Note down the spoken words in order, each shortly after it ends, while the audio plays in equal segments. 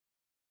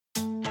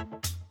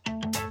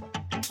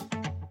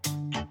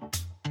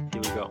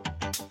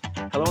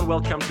Hello and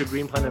welcome to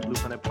Green Planet, Blue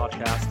Planet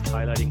podcast,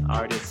 highlighting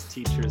artists,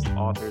 teachers,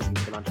 authors,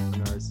 and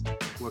entrepreneurs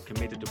who are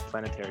committed to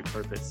planetary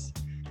purpose,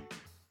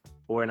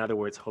 or in other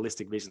words,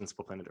 holistic visions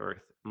for planet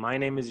Earth. My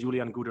name is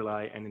Julian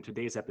Guderlei, and in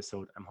today's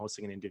episode, I'm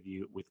hosting an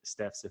interview with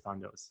Steph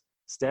Sifandos.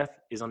 Steph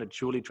is on a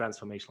truly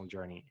transformational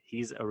journey.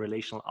 He's a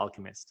relational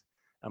alchemist.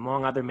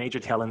 Among other major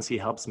talents, he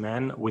helps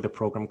men with a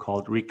program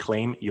called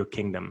Reclaim Your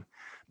Kingdom,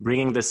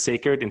 bringing the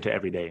sacred into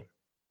everyday,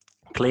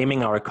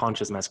 claiming our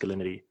conscious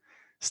masculinity.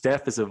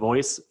 Steph is a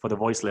voice for the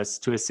voiceless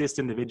to assist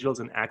individuals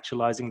in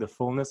actualizing the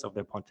fullness of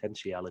their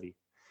potentiality,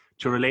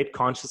 to relate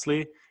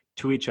consciously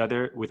to each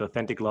other with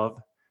authentic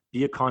love,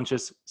 be a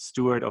conscious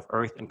steward of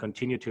Earth, and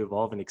continue to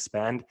evolve and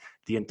expand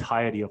the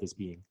entirety of his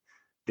being.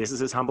 This is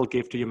his humble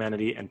gift to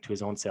humanity and to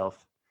his own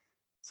self.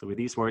 So with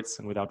these words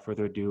and without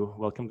further ado,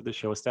 welcome to the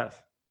show,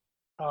 Steph.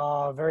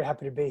 Very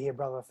happy to be here,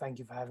 brother. Thank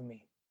you for having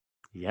me.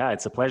 Yeah,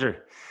 it's a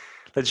pleasure.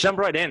 Let's jump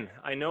right in.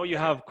 I know you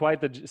have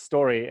quite the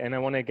story, and I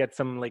want to get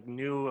some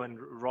new and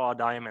raw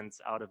diamonds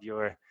out of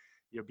your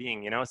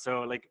being,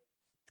 So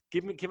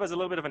give us a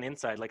little bit of an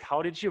insight.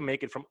 How did you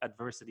make it from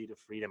adversity to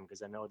freedom?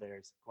 Because I know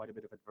there's quite a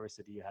bit of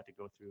adversity you had to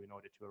go through in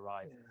order to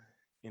arrive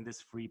in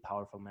this free,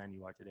 powerful man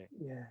you are today.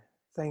 Yeah,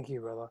 thank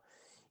you, brother.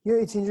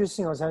 It's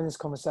interesting. I was having this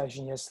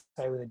conversation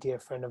yesterday with a dear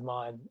friend of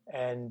mine,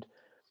 and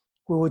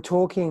we were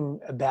talking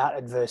about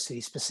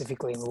adversity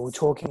specifically. We were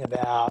talking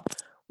about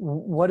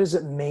what does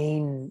it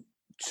mean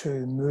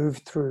to move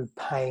through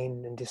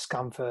pain and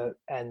discomfort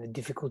and the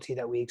difficulty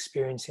that we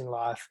experience in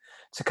life,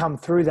 to come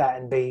through that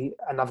and be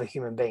another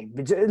human being.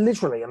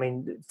 Literally,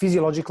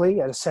 physiologically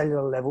at a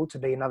cellular level, to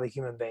be another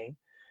human being.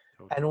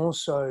 And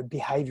also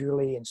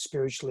behaviorally and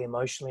spiritually,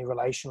 emotionally,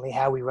 relationally,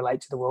 how we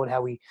relate to the world,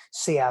 how we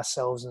see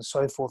ourselves and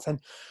so forth. And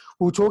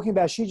we were talking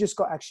about, she just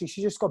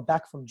got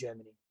back from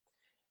Germany.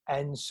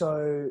 And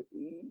so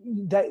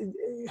that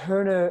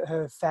her and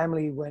her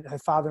family went, her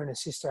father and her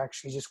sister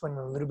actually just went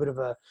on a little bit of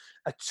a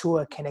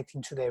tour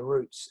connecting to their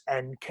roots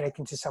and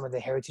connecting to some of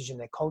their heritage and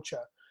their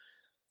culture.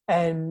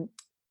 And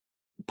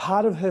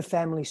part of her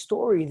family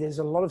story, there's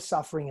a lot of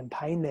suffering and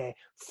pain there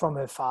from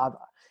her father.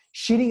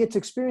 She didn't get to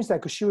experience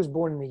that because she was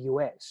born in the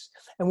US.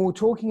 And we were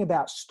talking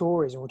about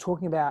stories, and we're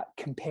talking about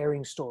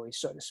comparing stories,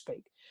 so to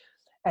speak.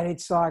 And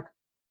it's like,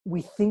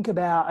 we think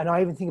about, and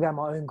I even think about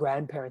my own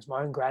grandparents,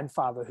 my own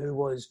grandfather, who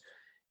was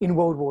in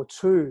World War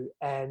II,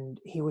 and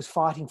he was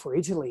fighting for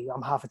Italy.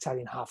 I'm half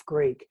Italian, half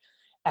Greek.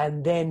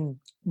 And then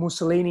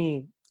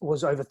Mussolini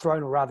was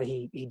overthrown, or rather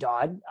he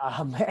died.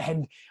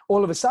 And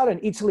all of a sudden,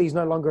 Italy is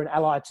no longer an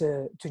ally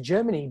to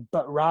Germany,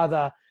 but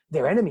rather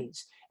their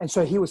enemies. And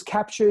so he was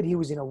captured. He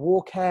was in a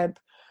war camp.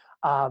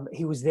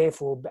 He was there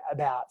for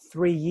about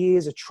 3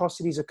 years.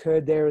 Atrocities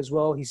occurred there as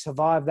well. He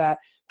survived that,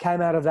 came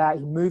out of that.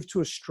 He moved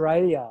to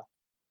Australia,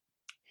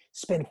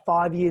 spent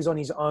 5 years on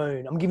his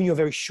own. I'm giving you a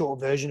very short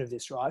version of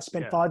this, right?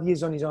 Spent 5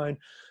 years on his own,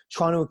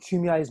 trying to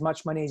accumulate as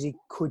much money as he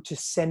could to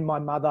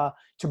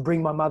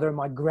bring my mother and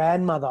my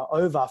grandmother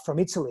over from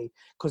Italy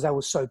because they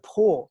were so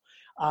poor.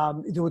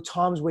 There were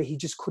times where he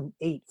just couldn't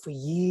eat for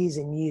years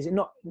and years. And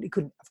he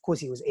couldn't, of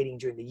course he was eating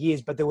during the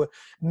years, but there were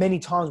many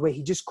times where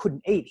he just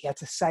couldn't eat. He had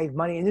to save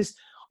money. And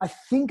I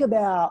think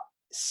about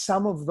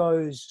some of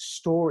those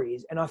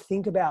stories, and I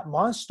think about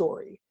my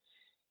story.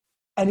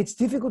 And it's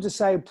difficult to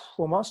say,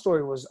 well, my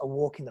story was a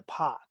walk in the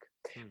park.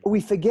 But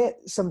we forget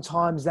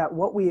sometimes that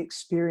what we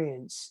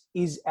experience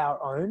is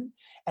our own,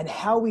 and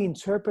how we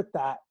interpret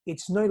that,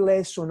 it's no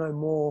less or no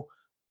more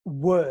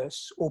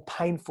worse or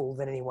painful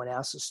than anyone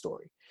else's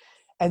story.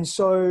 And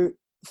so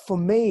for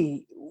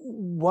me,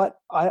 what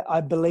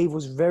I believe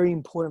was very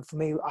important for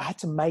me, I had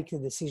to make the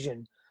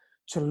decision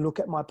to look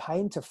at my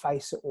pain, to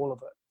face all of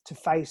it, to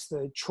face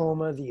the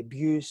trauma, the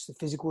abuse, the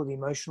physical, the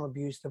emotional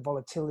abuse, the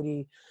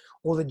volatility,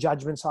 all the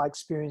judgments I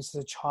experienced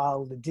as a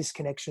child, the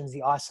disconnections,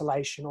 the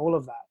isolation, all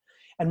of that,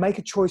 and make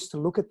a choice to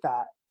look at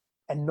that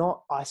and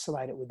not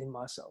isolate it within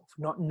myself,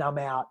 not numb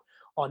out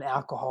on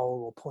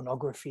alcohol or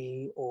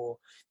pornography or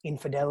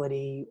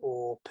infidelity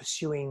or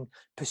pursuing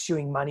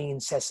money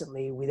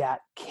incessantly without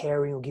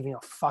caring or giving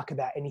a fuck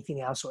about anything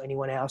else or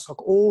anyone else.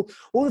 Like all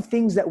the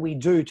things that we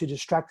do to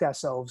distract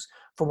ourselves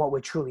from what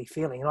we're truly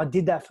feeling. And I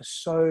did that for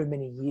so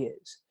many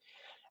years.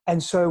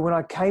 And so when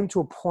I came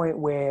to a point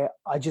where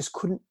I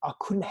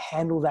couldn't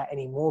handle that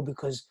anymore,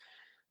 because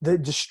the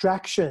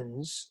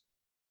distractions,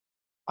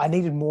 I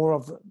needed more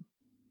of them.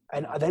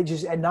 And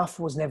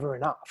enough was never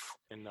enough.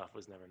 Enough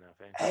was never enough.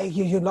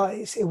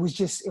 It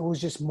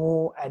was just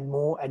more and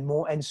more and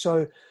more. And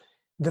so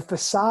the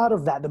facade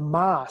of that, the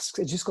masks,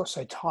 it just got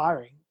so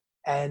tiring.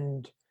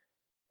 And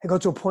it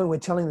got to a point where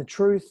telling the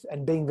truth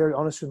and being very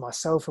honest with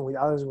myself and with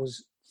others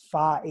was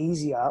far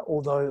easier,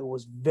 although it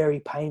was very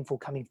painful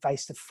coming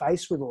face to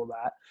face with all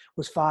that,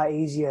 was far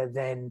easier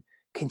than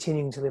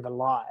continuing to live a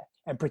lie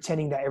and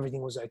pretending that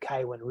everything was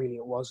okay when really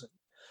it wasn't.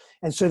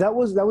 And so that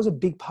was a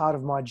big part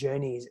of my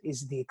journey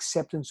is the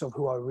acceptance of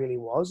who I really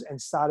was, and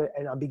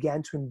I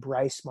began to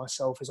embrace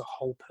myself as a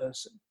whole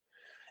person,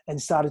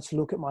 and started to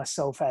look at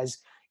myself as,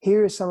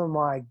 here are some of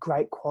my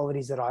great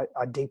qualities that I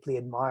deeply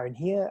admire, and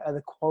here are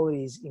the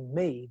qualities in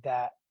me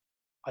that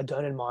I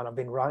don't admire, and I've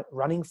been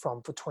running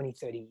from for 20,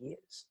 30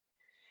 years.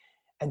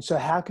 And so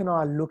how can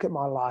I look at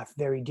my life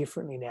very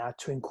differently now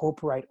to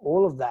incorporate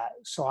all of that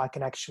so I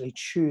can actually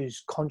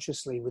choose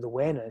consciously with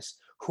awareness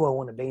who I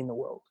want to be in the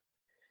world?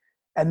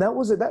 And that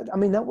was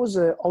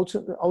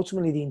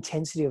ultimately the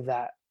intensity of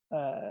that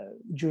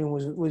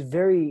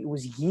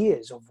was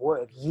years of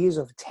work, years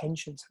of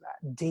attention to that,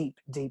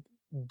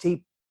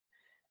 deep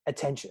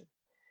attention.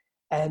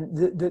 And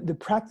the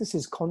practice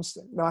is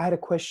constant. Now, I had a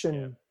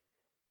question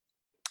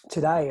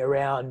today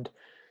around,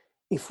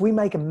 if we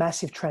make a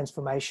massive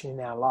transformation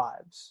in our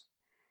lives,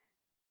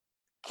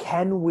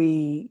 can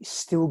we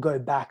still go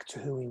back to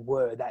who we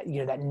were, that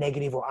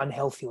negative or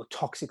unhealthy or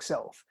toxic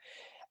self?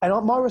 And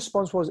my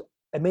response was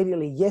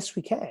immediately, yes,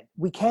 we can.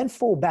 We can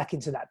fall back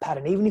into that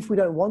pattern, even if we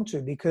don't want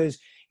to, because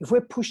if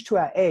we're pushed to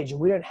our edge and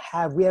we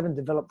haven't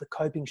developed the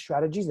coping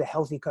strategies, the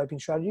healthy coping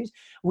strategies,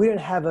 we don't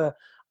have a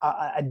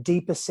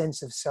deeper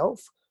sense of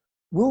self,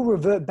 we'll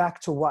revert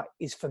back to what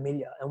is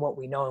familiar and what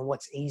we know and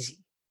what's easy.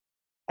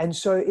 And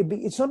so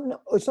it's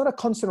not a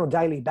constant or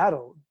daily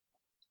battle,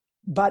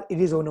 but it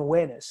is an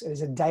awareness. It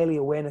is a daily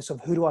awareness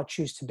of who do I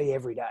choose to be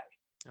every day.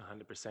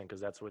 100%,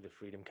 because that's where the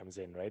freedom comes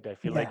in, right? I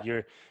feel like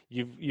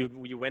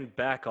you went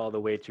back all the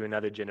way to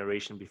another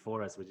generation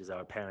before us, which is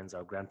our parents,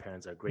 our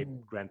grandparents, our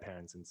great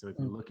grandparents. And so if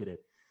you look at it,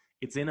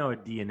 it's in our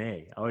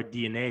DNA. Our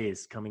DNA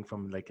is coming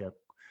from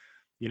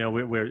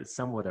we're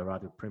somewhat a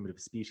rather primitive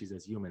species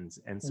as humans.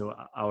 And so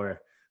our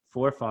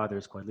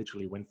forefathers quite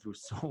literally went through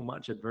so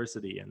much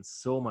adversity and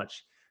so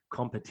much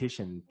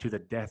competition to the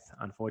death,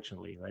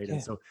 unfortunately, right?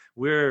 And so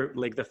we're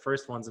like the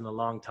first ones in a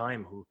long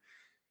time who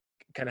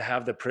kind of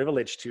have the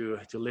privilege to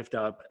lift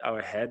up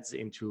our heads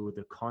into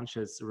the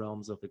conscious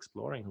realms of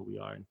exploring who we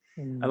are.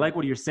 And I like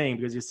what you're saying,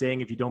 because you're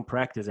saying if you don't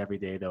practice every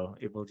day, though,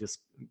 it will just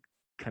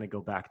kind of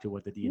go back to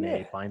what the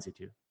DNA binds you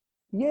to.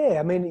 Yeah,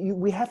 I mean,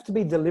 we have to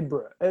be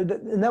deliberate.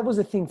 And that was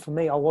the thing for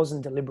me. I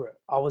wasn't deliberate.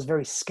 I was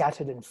very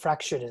scattered and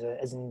fractured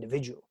as an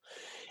individual.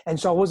 And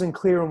so I wasn't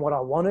clear on what I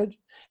wanted.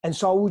 And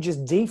so I would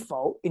just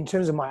default, in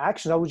terms of my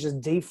actions, I would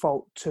just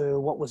default to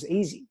what was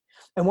easy.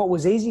 And what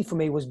was easy for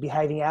me was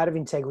behaving out of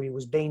integrity,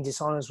 was being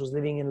dishonest, was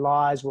living in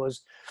lies,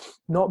 was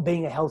not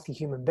being a healthy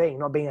human being,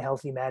 not being a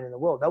healthy man in the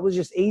world. That was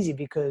just easy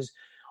because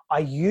I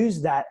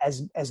used that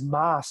as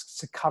masks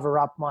to cover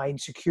up my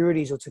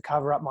insecurities or to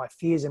cover up my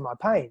fears and my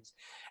pains.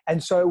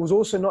 And so it was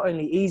also not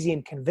only easy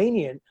and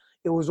convenient,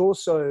 it was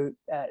also,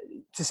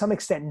 to some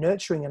extent,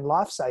 nurturing and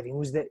life-saving.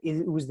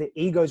 It was the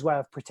ego's way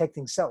of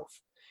protecting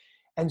self.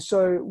 And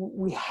so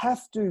we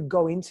have to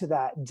go into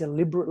that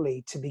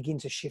deliberately to begin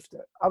to shift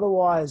it.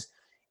 Otherwise,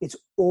 it's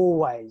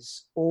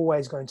always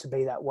going to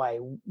be that way,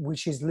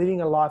 which is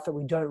living a life that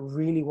we don't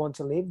really want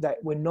to live, that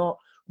we're not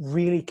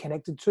really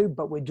connected to,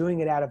 but we're doing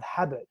it out of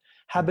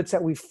habits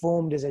that we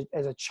formed as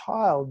a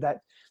child that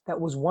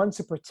was once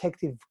a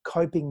protective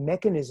coping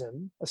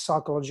mechanism, a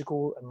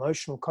psychological,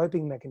 emotional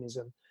coping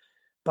mechanism.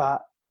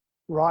 But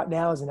right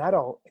now as an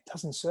adult, it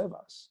doesn't serve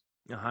us.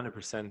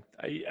 100%.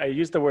 I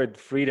use the word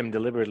freedom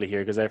deliberately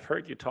here because I've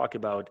heard you talk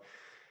about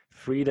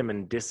freedom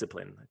and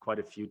discipline quite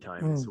a few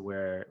times,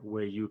 where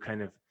you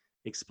kind of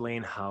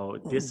explain how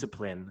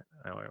discipline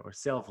or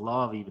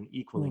self-love, even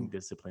equaling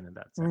discipline in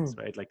that sense,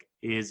 right? Like,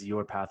 is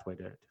your pathway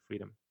to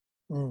freedom.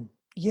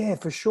 Yeah,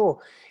 for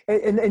sure.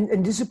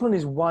 And discipline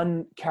is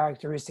one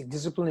characteristic.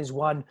 Discipline is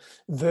one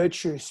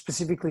virtue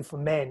specifically for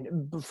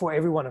men, for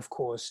everyone, of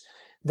course,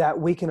 that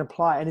we can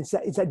apply. And it's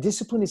that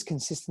discipline is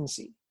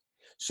consistency.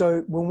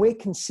 So when we're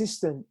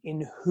consistent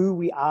in who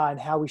we are and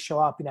how we show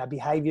up in our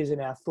behaviors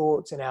and our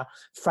thoughts and our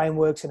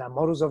frameworks and our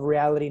models of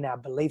reality and our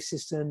belief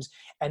systems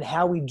and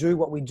how we do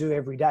what we do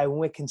every day, when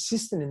we're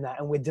consistent in that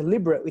and we're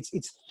deliberate,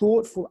 it's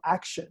thoughtful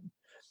action,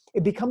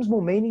 it becomes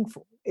more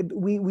meaningful.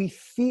 We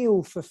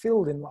feel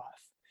fulfilled in life.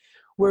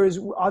 Whereas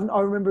I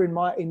remember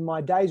in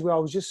my days where I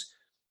was just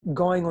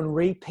going on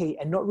repeat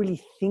and not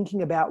really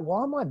thinking about,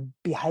 why am I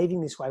behaving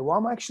this way? Why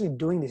am I actually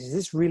doing this? Is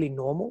this really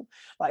normal?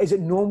 Like, is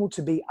it normal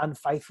to be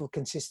unfaithful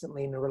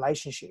consistently in a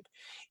relationship?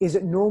 Is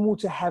it normal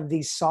to have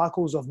these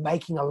cycles of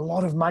making a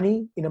lot of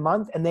money in a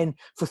month and then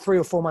for 3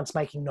 or 4 months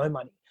making no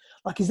money?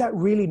 Like, is that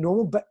really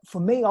normal? But for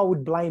me, I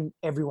would blame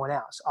everyone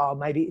else. Oh,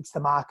 maybe it's the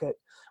market.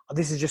 Oh,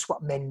 this is just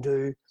what men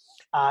do.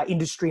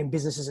 Industry and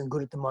business isn't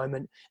good at the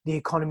moment. The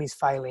economy is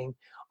failing.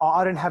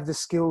 I don't have the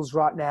skills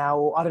right now,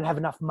 or I don't have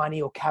enough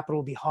money or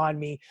capital behind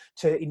me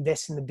to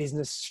invest in the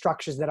business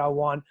structures that I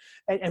want.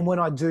 And when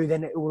I do,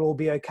 then it will all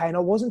be okay. And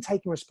I wasn't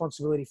taking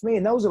responsibility for me.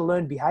 And that was a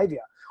learned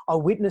behavior. I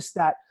witnessed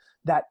that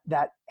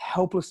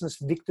helplessness,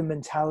 victim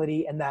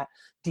mentality, and that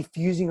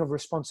diffusing of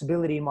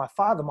responsibility in my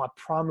father, my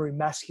primary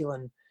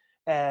masculine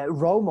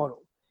role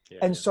model.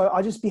 So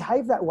I just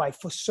behaved that way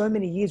for so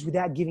many years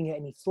without giving it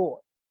any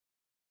thought.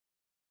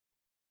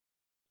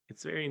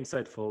 It's very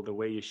insightful the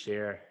way you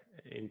share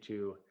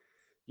into,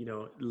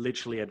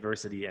 literally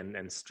adversity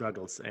and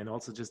struggles, and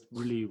also just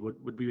really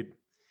would be,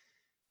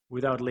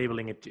 without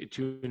labeling it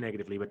too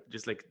negatively, but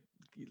just like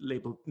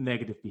label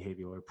negative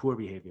behavior or poor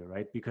behavior,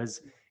 right? Because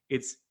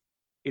it's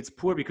it's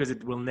poor because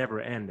it will never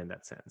end in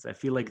that sense. I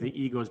feel like the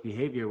ego's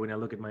behavior, when I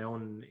look at my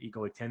own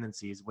egoic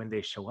tendencies, when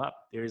they show up,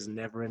 there is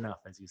never enough,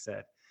 as you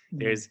said.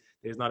 There's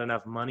not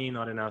enough money,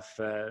 not enough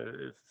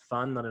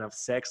fun, not enough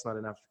sex, not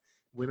enough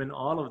women,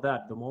 all of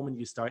that. The moment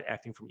you start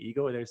acting from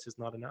ego, there's just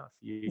not enough.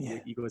 Your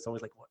ego is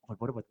always like,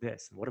 what about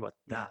this? And what about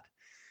that?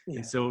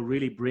 And so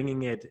really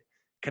bringing it,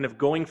 kind of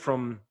going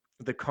from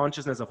the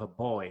consciousness of a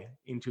boy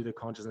into the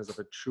consciousness of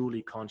a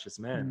truly conscious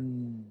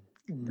man.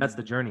 That's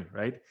the journey,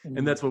 right?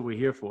 And that's what we're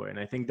here for. And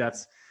I think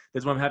that's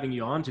why I'm having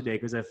you on today,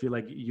 because I feel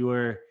like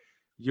you're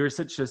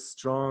such a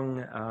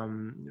strong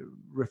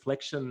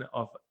reflection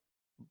of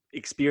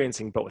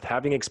experiencing both,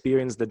 having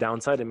experienced the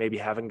downside and maybe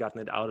haven't gotten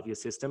it out of your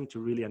system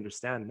to really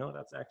understand, no,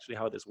 that's actually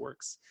how this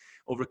works,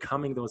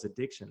 overcoming those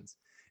addictions,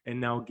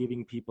 and now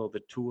giving people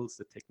the tools,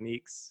 the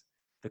techniques,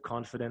 the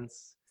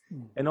confidence,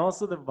 and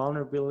also the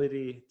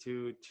vulnerability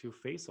to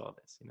face all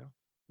this, you know?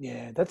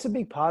 Yeah, that's a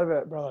big part of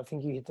it, brother. I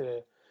think you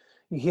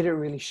hit it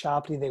really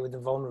sharply there with the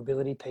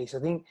vulnerability piece. I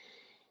think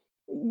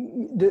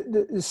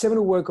the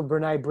seminal work of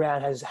Brené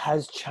Brown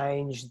has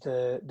changed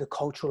the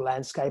cultural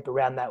landscape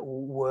around that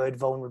word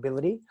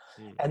vulnerability,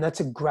 and that's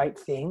a great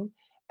thing.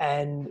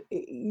 And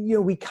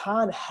we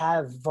can't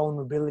have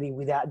vulnerability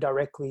without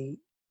directly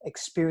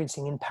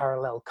experiencing in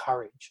parallel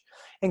courage.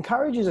 And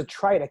courage is a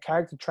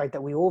character trait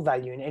that we all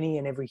value in any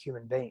and every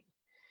human being.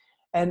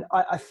 And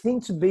I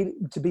think to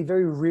be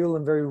very real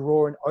and very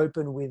raw and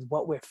open with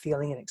what we're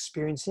feeling and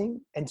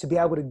experiencing, and to be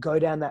able to go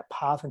down that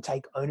path and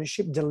take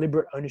ownership,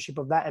 deliberate ownership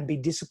of that, and be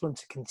disciplined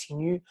to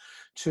continue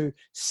to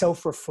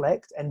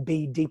self-reflect and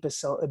be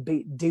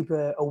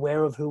deeper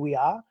aware of who we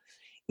are,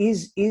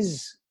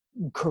 is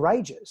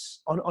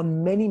courageous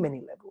on many,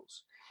 many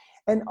levels.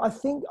 And I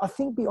think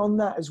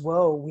beyond that as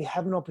well, we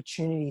have an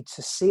opportunity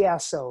to see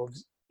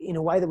ourselves in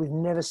a way that we've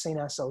never seen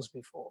ourselves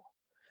before.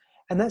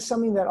 And that's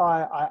something that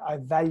I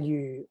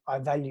value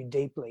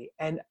deeply.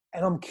 And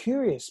I'm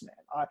curious,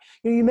 man.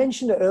 You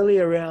mentioned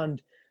earlier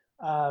around,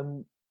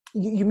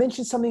 you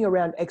mentioned something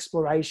around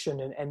exploration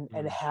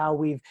and how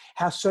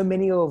so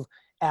many of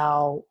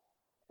our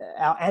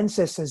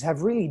ancestors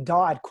have really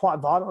died quite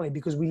violently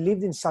because we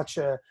lived in such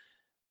a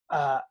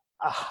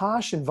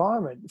harsh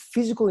environment,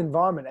 physical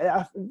environment.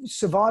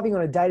 Surviving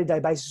on a day-to-day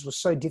basis was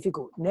so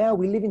difficult. Now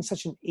we live in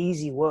such an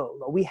easy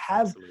world. We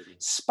have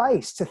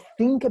space to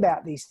think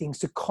about these things,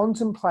 to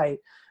contemplate.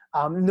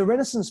 In the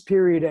Renaissance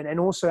period and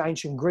also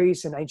ancient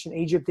Greece and ancient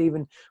Egypt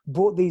even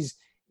brought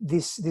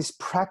this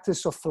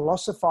practice of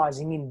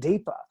philosophizing in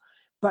deeper.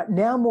 But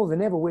now more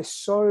than ever, we're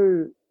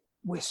so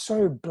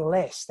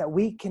blessed that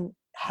we can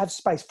have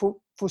space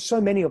for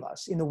so many of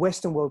us in the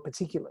Western world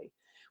particularly.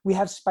 We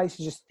have space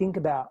to just think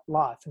about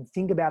life and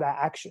think about our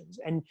actions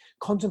and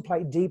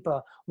contemplate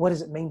deeper. What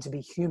does it mean to be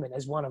human,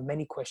 as one of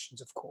many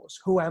questions, of course.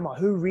 Who am I?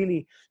 Who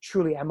really,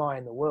 truly am I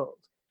in the world?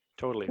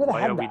 Totally.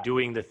 Why are we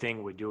doing the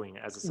thing we're doing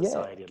as a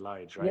society at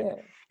large, right?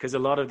 Because a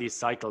lot of these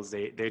cycles,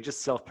 they're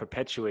just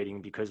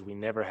self-perpetuating because we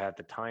never had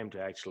the time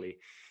to actually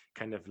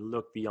kind of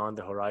look beyond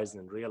the horizon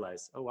and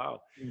realize, oh,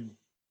 wow,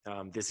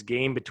 this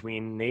game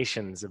between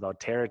nations about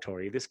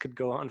territory, this could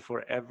go on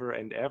forever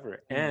and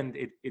ever. And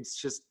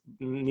it's just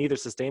neither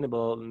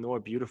sustainable nor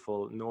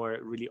beautiful nor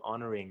really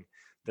honoring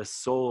the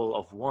soul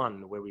of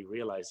one, where we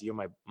realize you're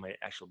my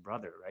actual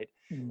brother, right?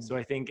 So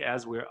I think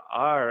as we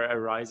are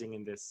arising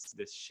in this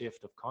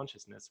shift of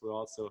consciousness, we're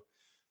also,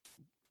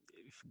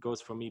 if it goes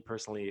for me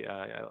personally,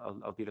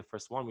 I'll be the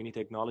first one, we need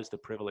to acknowledge the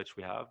privilege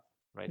we have,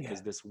 right?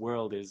 Because this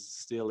world is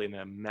still in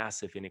a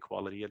massive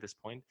inequality at this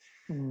point.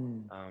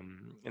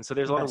 And so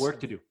there's a lot of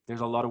work to do.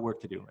 There's a lot of work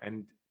to do.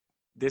 And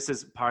this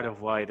is part of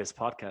why this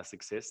podcast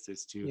exists,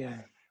 is to,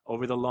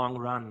 over the long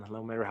run,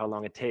 no matter how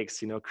long it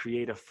takes,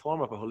 create a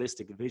form of a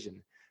holistic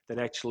vision that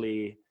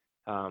actually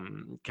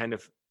kind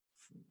of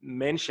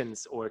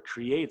mentions or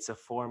creates a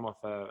form of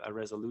a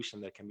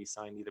resolution that can be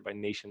signed either by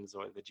nations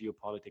or the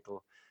geopolitical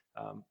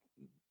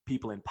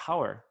people in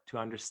power, to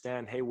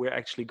understand, hey, we're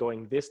actually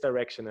going this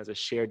direction as a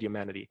shared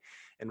humanity.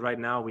 And right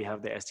now we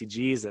have the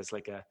SDGs as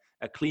like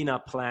a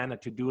cleanup plan, a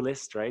to-do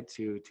list, right,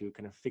 to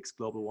kind of fix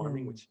global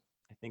warming, which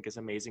I think is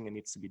amazing and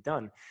needs to be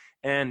done.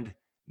 And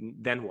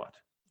then what,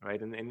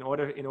 right? And in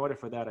order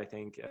for that, I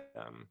think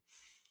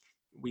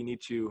we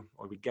need to,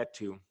 or we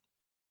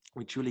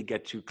truly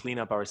get to clean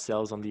up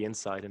ourselves on the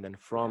inside, and then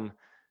from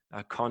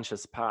a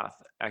conscious path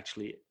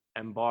actually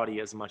embody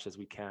as much as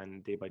we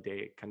can day by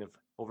day, kind of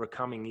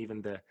overcoming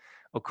even the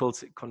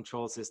occult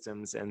control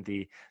systems and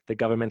the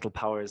governmental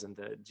powers and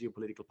the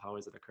geopolitical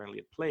powers that are currently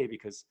at play,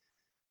 because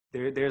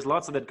there's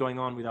lots of that going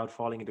on without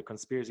falling into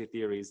conspiracy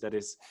theories. That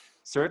is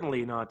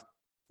certainly not,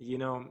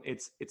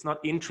 it's not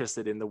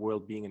interested in the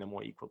world being in a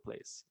more equal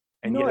place.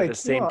 And yet at the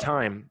same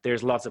time,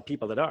 there's lots of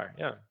people that are.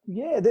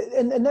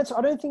 And that's,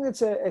 I don't think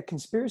that's a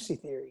conspiracy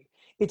theory.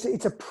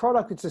 It's a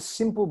product, it's a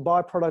simple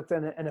byproduct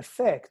and an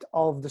effect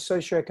of the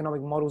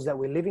socioeconomic models that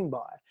we're living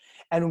by,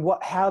 and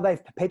how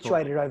they've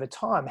perpetuated over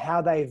time,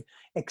 how they've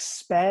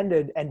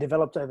expanded and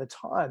developed over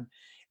time.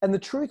 And the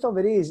truth of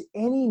it is,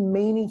 any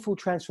meaningful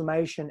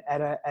transformation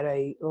at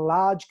a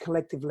large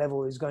collective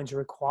level is going to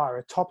require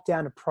a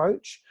top-down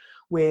approach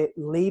where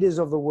leaders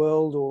of the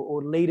world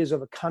or leaders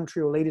of a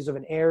country or leaders of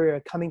an area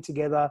are coming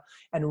together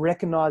and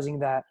recognizing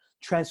that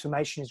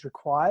transformation is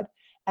required.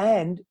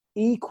 And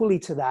equally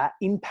to that,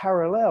 in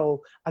parallel,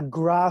 a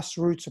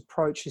grassroots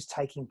approach is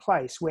taking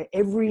place where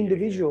every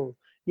individual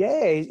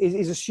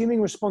is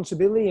assuming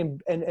responsibility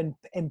and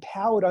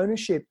empowered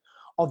ownership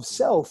of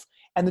self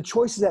and the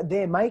choices that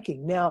they're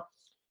making. Now,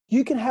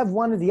 you can have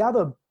one or the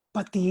other,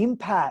 but the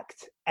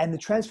impact and the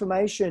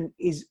transformation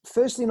is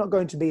firstly not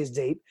going to be as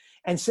deep,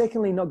 and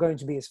secondly not going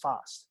to be as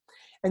fast.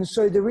 And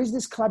so there is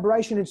this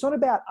collaboration. It's not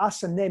about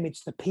us and them.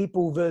 It's the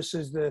people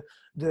versus the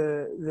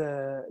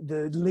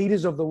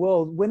leaders of the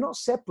world. We're not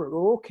separate. We're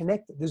all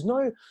connected. There's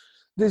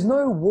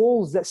no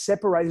walls that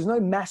separate. There's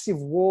no massive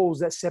walls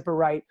that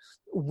separate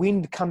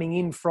wind coming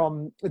in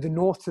from the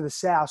north to the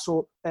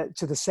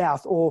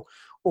south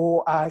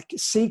or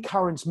sea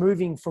currents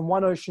moving from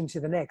one ocean to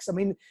the next. I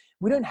mean,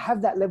 we don't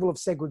have that level of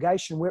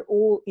segregation. We're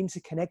all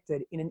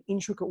interconnected in an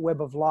intricate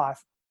web of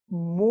life,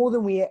 more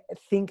than we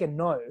think and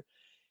know.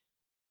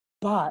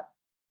 But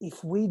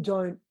if we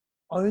don't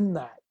own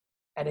that,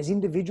 and as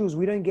individuals,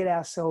 we don't get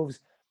ourselves,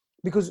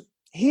 because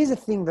here's a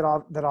thing that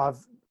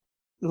I've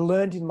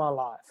learned in my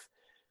life.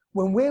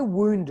 When we're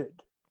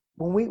wounded,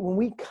 when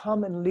we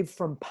come and live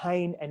from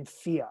pain and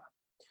fear,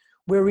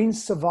 we're in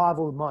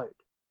survival mode.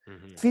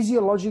 Mm-hmm.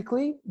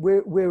 Physiologically,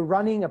 we're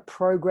running a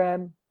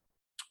program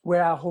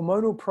where our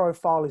hormonal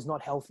profile is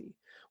not healthy.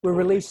 We're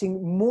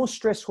releasing more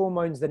stress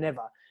hormones than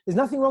ever. There's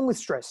nothing wrong with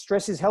stress.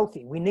 Stress is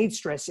healthy. We need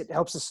stress. It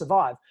helps us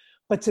survive.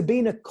 But to be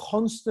in a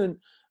constant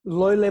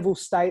low-level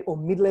state or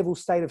mid-level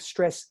state of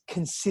stress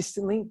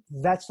consistently,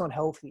 that's not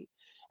healthy.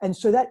 And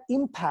so that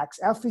impacts,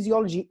 our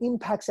physiology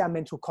impacts our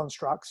mental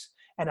constructs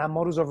and our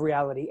models of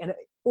reality, and it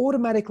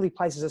automatically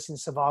places us in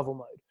survival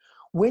mode.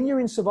 When you're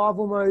in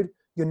survival mode,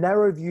 you're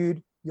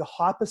narrow-viewed, you're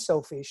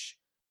hyper-selfish,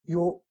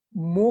 you're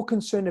more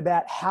concerned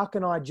about how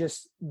can I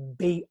just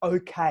be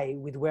okay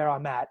with where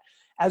I'm at,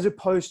 as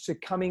opposed to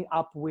coming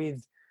up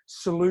with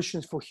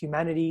solutions for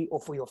humanity or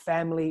for your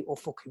family or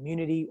for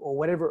community or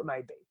whatever it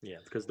may be. Yeah,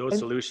 because those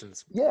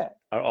solutions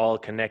are all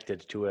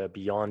connected to a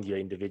beyond your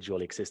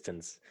individual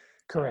existence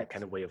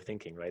kind of way of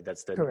thinking, right?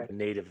 That's the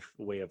native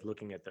way of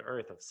looking at the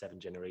earth of 7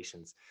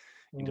 generations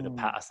into the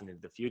past and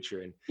into the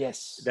future. And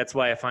that's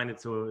why I find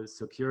it so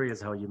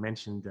curious how you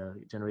mentioned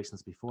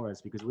generations before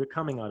us, because we're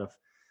coming out of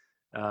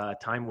a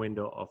time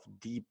window of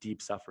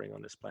deep suffering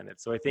on this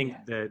planet. So I think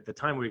the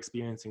time we're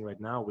experiencing right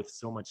now with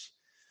so much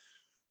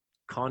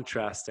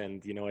contrast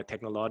and, you know, a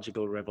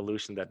technological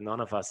revolution that none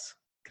of us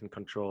can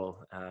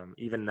control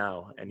even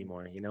now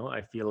anymore, you know,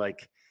 I feel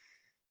like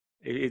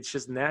it's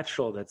just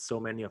natural that so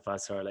many of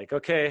us are like,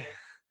 okay,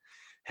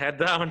 head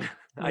down.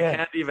 I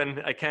can't even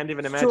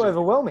imagine. It's too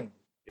overwhelming.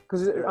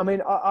 Because I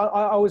mean,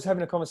 I was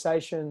having a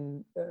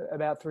conversation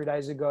about 3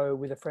 days ago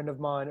with a friend of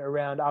mine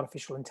around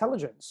artificial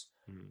intelligence,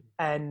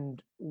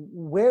 and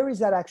where is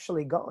that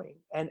actually going,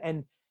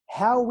 and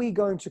how are we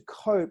going to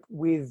cope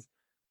with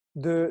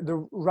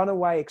the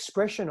runaway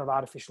expression of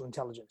artificial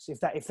intelligence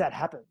if that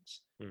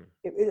happens?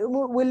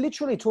 We're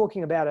literally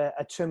talking about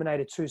a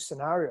Terminator 2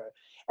 scenario,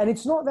 and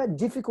it's not that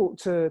difficult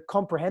to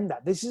comprehend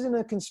that. This isn't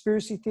a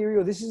conspiracy theory,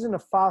 or this isn't a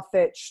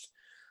far-fetched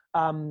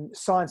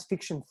science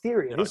fiction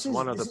theory. No, this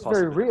is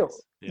very real.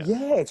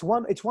 It's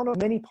one of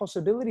many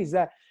possibilities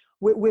that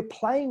we're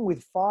playing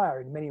with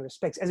fire in many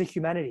respects as a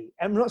humanity.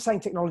 And I'm not saying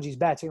technology is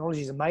bad.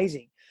 Technology is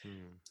amazing.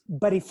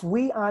 But if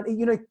we aren't,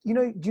 do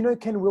you know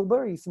Ken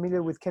Wilber? Are you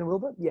familiar with Ken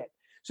Wilber? Yeah.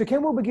 So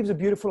Ken Wilber gives a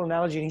beautiful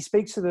analogy, and he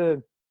speaks to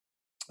the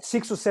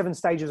 6 or 7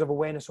 stages of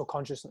awareness or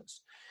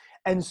consciousness.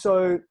 And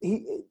so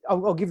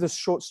I'll give this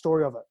short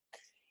story of it.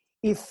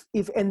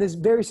 And there's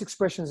various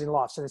expressions in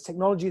life. So there's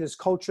technology, there's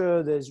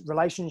culture, there's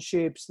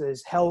relationships,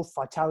 there's health,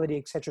 vitality,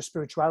 etc.,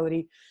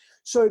 spirituality.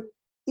 So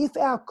if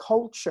our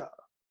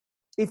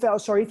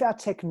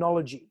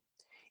technology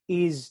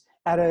is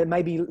at a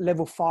maybe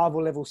level 5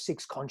 or level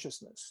 6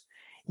 consciousness,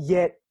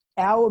 yet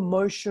our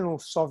emotional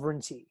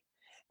sovereignty,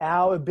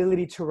 our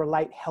ability to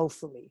relate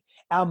healthily,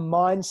 our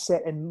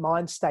mindset and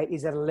mind state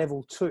is at a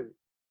level 2.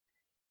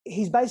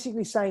 He's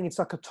basically saying it's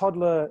like a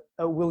toddler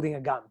wielding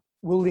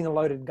a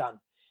loaded gun.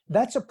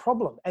 That's a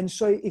problem. And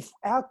so if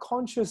our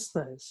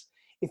consciousness,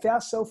 if our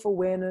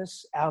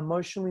self-awareness, our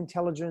emotional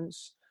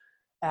intelligence,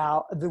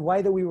 the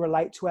way that we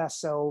relate to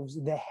ourselves,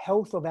 the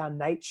health of our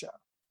nature,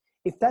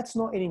 if that's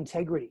not in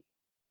integrity,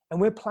 and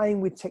we're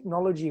playing with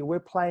technology, we're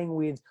playing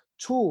with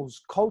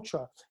tools,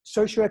 culture,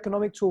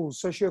 socioeconomic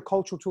tools,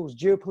 sociocultural tools,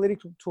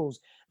 geopolitical tools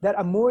that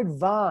are more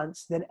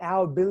advanced than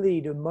our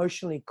ability to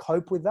emotionally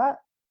cope with that,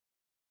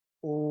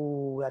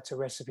 oh, that's a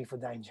recipe for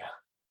danger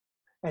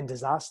and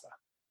disaster.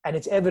 And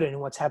it's evident in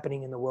what's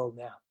happening in the world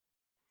now.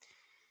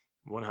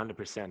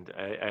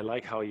 100%. I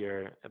like how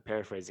you're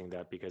paraphrasing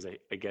that, because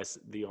I guess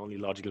the only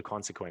logical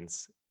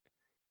consequence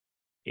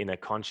in a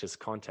conscious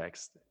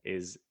context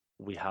is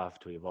we have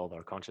to evolve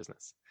our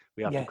consciousness.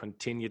 We have to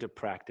continue to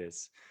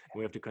practice.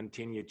 We have to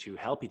continue to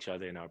help each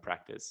other in our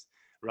practice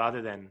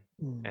rather than,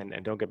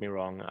 and don't get me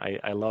wrong,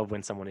 I love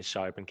when someone is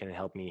sharp and can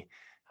help me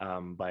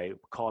by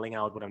calling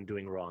out what I'm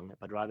doing wrong.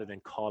 But rather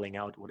than calling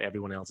out what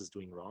everyone else is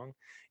doing wrong,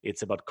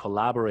 it's about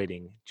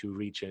collaborating to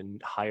reach a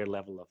higher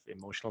level of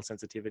emotional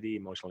sensitivity,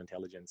 emotional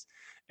intelligence,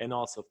 and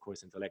also, of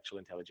course, intellectual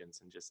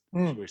intelligence and just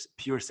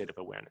pure state of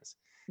awareness.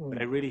 But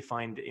I really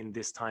find in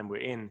this time we're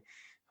in,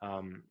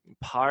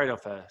 part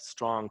of a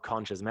strong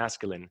conscious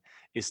masculine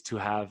is to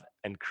have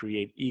and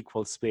create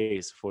equal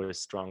space for a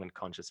strong and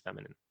conscious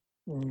feminine,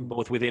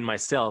 both within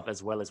myself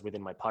as well as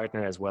within my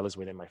partner, as well as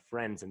within my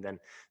friends, and then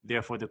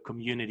therefore the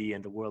community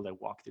and the world I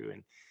walk through.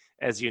 And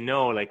as you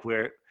know, like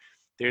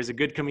there's a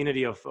good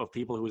community of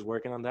people who's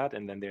working on that,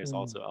 and then there's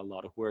also a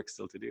lot of work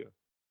still to do.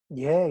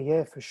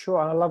 Yeah, for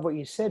sure. And I love what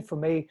you said. For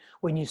me,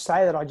 when you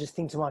say that, I just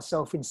think to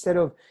myself, instead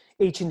of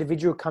each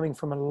individual coming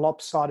from a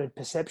lopsided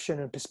perception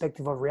and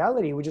perspective of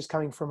reality, we're just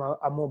coming from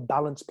a more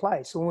balanced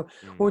place. So when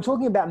we're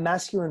talking about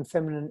masculine,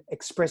 feminine,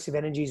 expressive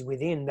energies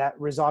within that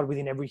reside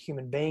within every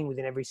human being,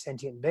 within every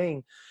sentient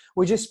being,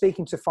 we're just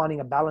speaking to finding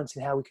a balance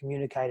in how we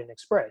communicate and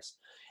express.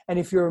 And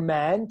if you're a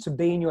man, to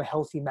be in your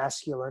healthy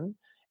masculine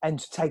and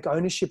to take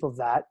ownership of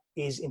that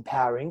is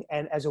empowering.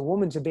 And as a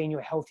woman, to be in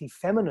your healthy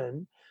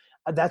feminine,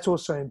 that's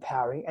also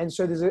empowering. And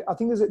so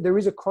there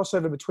is a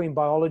crossover between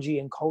biology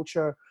and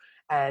culture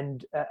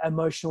and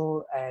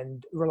emotional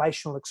and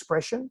relational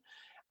expression.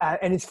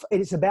 And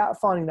it's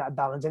about finding that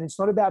balance. And it's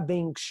not about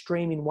being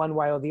extreme in one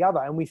way or the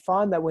other. And we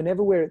find that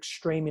whenever we're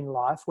extreme in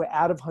life, we're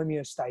out of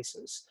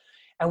homeostasis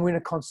and we're in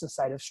a constant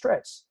state of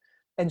stress.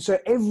 And so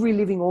every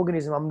living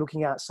organism, I'm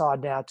looking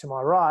outside now to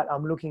my right,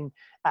 I'm looking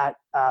at,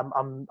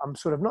 I'm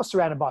sort of not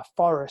surrounded by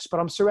forests, but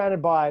I'm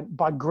surrounded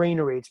by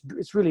greenery.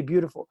 It's really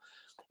beautiful.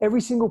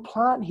 Every single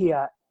plant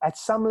here at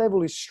some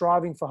level is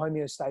striving for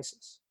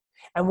homeostasis.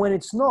 And when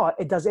it's not,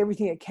 it does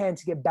everything it can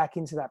to get back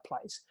into that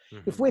place.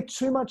 If we're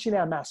too much in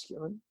our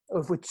masculine, or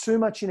if we're too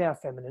much in our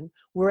feminine,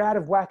 we're out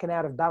of whack and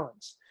out of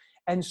balance.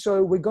 And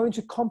so we're going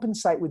to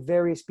compensate with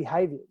various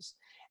behaviors.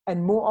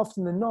 And more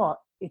often than not,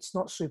 it's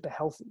not super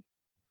healthy.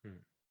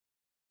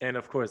 And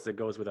of course, that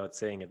goes without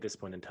saying at this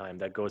point in time.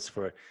 That goes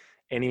for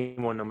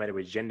anyone, no matter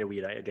which gender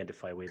we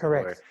identify with.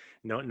 Correct.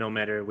 Or no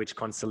matter which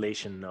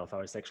constellation of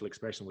our sexual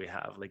expression we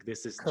have. Like,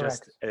 this is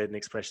Correct. just an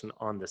expression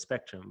on the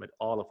spectrum, but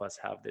all of us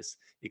have this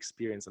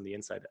experience on the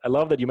inside. I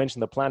love that you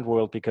mentioned the plant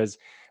world, because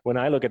when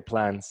I look at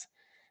plants,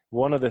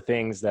 one of the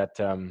things that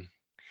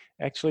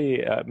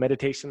actually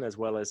meditation as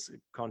well as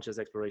conscious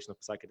exploration of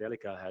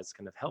psychedelica has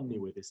kind of helped me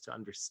with is to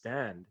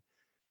understand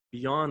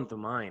beyond the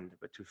mind,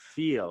 but to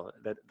feel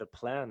that the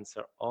plants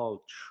are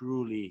all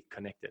truly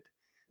connected.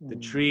 The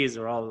trees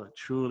are all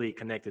truly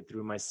connected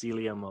through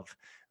mycelium of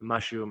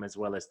mushroom, as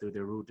well as through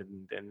the root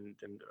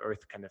and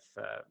earth kind of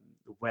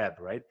web,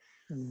 right?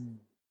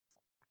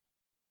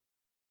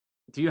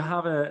 Do you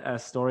have a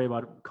story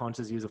about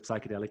conscious use of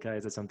psychedelica?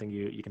 Is it something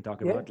you can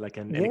talk about, like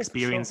an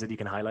experience that you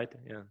can highlight?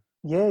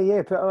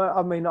 Yeah. But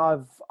I mean,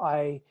 there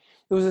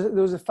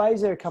was a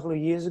phase there a couple of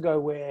years ago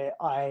where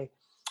I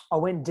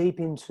went deep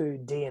into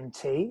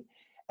DMT.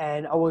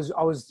 And I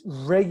was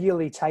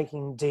regularly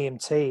taking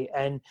DMT,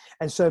 and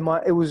so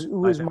it was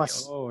my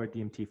or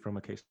DMT from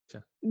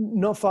acacia,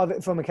 not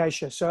from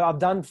acacia. So I've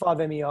done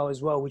 5-MeO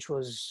as well, which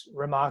was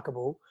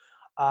remarkable.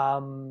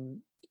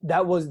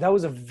 That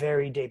was a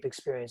very deep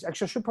experience.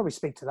 Actually, I should probably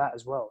speak to that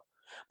as well,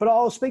 but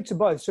I'll speak to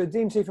both. So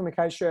DMT from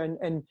acacia,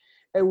 and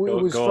it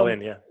was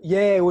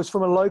it was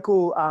from a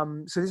local.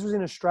 So this was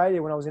in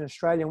Australia when I was in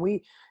Australia,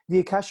 and the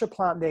acacia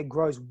plant there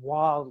grows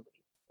wildly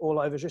all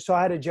over. So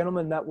I had a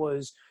gentleman that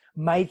was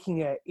making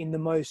it in the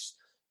most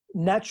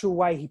natural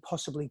way he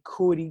possibly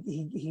could.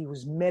 He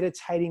was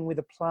meditating with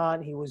the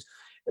plant. He was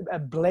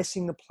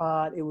blessing the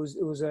plant. It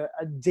was a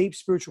deep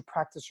spiritual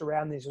practice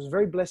around this. I was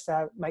very blessed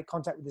to make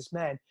contact with this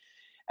man.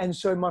 And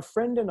so my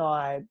friend and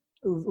I,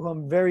 who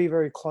I'm very,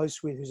 very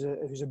close with,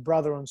 who's a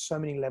brother on so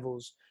many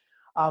levels,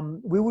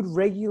 we would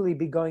regularly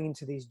be going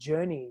into these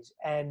journeys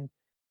and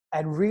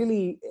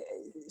really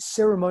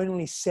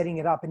ceremonially setting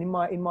it up. And in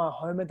my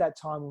home at that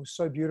time, it was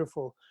so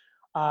beautiful.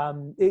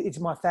 It's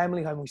my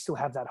family home. We still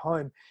have that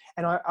home.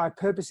 And I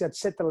purposely had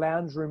set the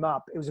lounge room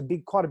up. It was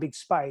quite a big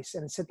space,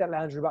 and set that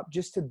lounge room up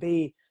just to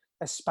be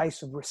a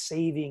space of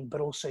receiving,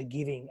 but also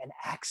giving, an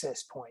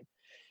access point.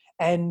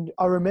 And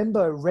I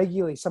remember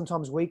regularly,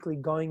 sometimes weekly,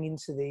 going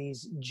into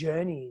these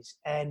journeys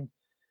and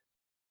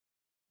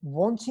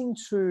wanting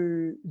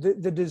to,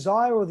 the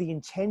desire or the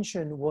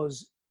intention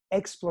was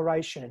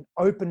exploration and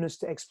openness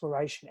to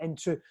exploration, and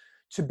to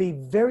be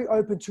very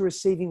open to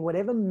receiving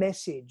whatever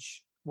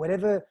message,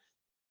 whatever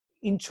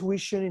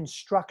intuition,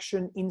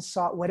 instruction,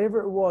 insight, whatever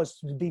it was,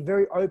 to be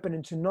very open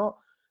and to not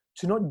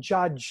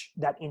judge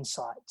that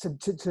insight.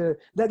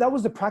 That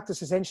was the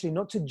practice, essentially,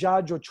 not to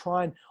judge or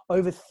try and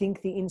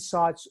overthink the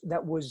insights that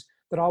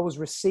I was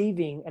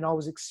receiving and I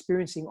was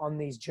experiencing on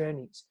these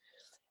journeys.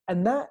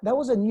 And that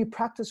was a new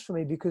practice for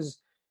me, because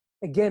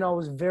again, I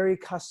was very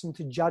accustomed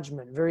to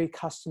judgment, very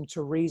accustomed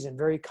to reason,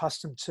 very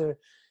accustomed to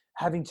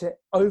having to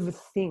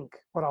overthink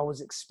what I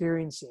was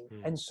experiencing.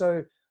 And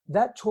so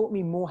that taught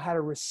me more how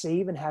to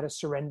receive and how to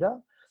surrender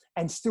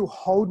and still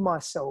hold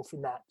myself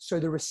in that. So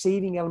the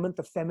receiving element,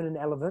 the feminine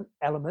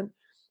element,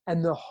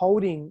 and the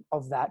holding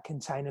of that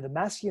container, the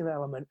masculine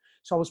element.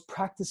 So I was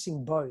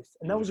practicing both,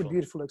 and that was a Beautiful.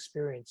 beautiful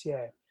experience.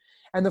 Yeah.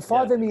 And the Yeah,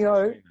 five thanks for MEO,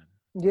 sharing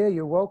that. yeah,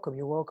 you're welcome.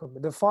 You're welcome.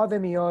 The five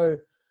MEO,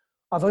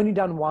 I've only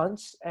done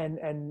once,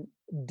 and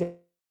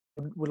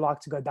would like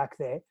to go back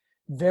there.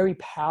 Very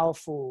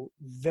powerful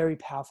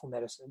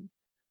medicine.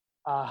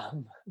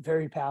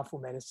 Very powerful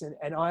medicine.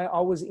 And I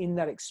was in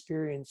that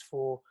experience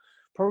for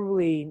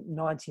probably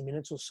 90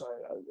 minutes or so.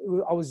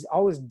 I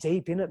was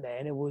deep in it,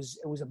 man. It was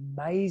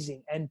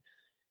amazing. And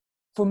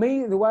for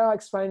me, the way I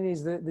explain it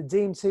is that the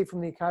DMT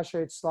from the Akasha,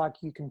 it's like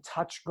you can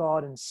touch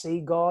God and see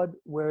God,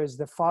 whereas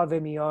the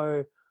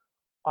 5-MeO,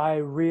 I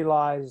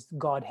realized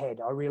Godhead.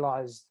 I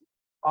realized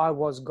I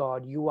was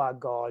God, you are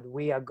God,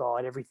 we are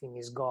God, everything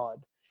is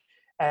God.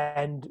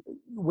 And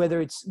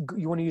whether it's,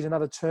 you want to use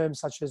another term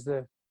such as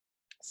the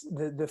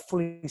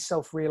fully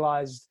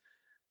self-realized,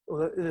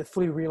 or the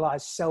fully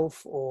realized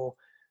self, or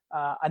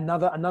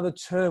another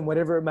term,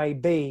 whatever it may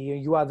be,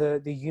 you are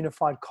the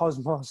unified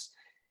cosmos.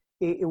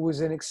 It was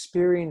an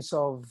experience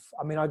of,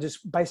 I mean, I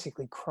just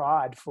basically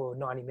cried for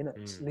 90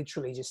 minutes,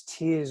 literally just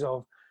tears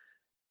of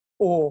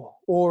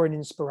awe and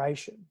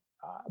inspiration,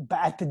 but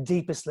at the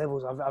deepest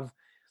levels.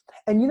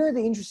 And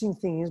the interesting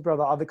thing is,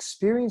 brother, I've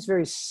experienced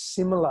very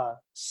similar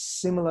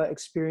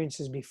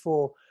experiences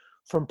before,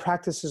 from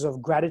practices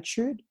of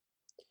gratitude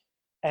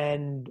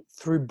and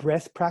through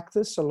breath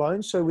practice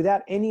alone. So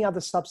without any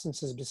other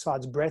substances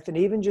besides breath, and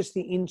even just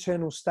the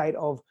internal state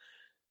of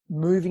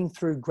moving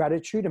through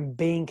gratitude and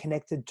being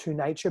connected to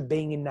nature,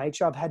 being in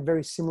nature. I've had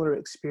very similar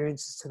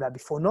experiences to that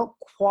before, not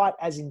quite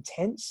as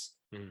intense,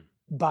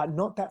 but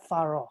not that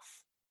far off.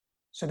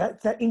 So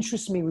that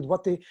interests me with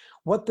what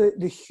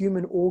the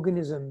human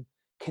organism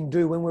can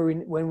do when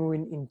we're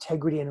in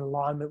integrity and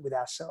alignment with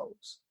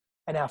ourselves,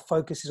 and our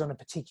focus is on a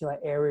particular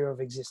area of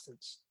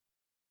existence.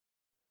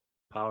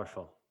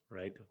 Powerful,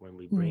 right? When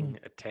we bring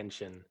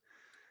attention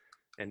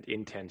and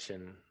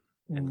intention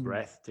and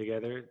breath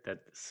together, that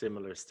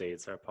similar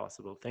states are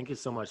possible. Thank you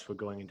so much for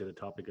going into the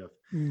topic of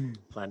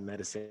plant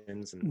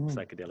medicines and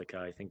psychedelica.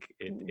 I think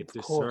it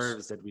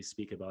deserves that we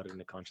speak about it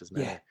in a conscious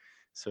manner,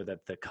 so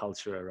that the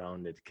culture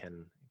around it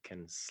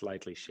can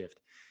slightly shift.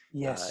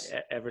 Yes.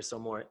 Ever so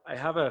more. I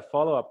have a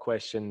follow-up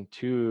question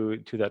to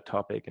that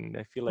topic, and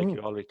I feel like you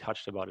already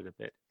touched about it a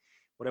bit.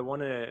 What I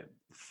want to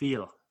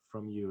feel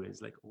from you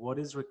is, like, what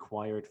is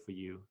required for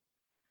you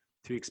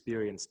to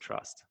experience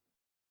trust?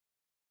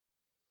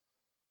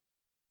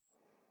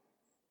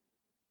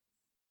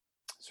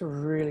 It's a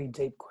really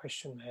deep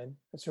question, man.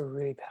 It's a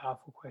really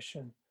powerful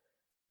question.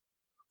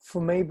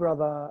 For me,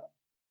 brother,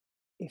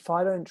 if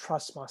I don't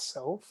trust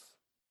myself,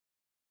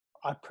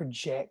 I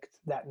project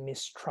that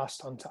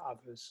mistrust onto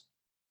others.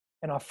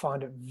 And I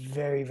find it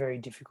very, very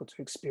difficult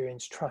to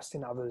experience trust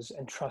in others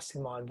and trust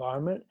in my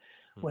environment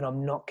when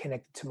I'm not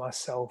connected to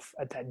myself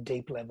at that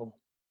deep level.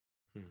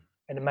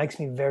 And it makes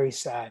me very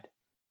sad.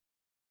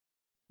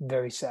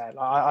 Very sad.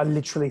 I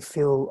literally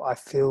feel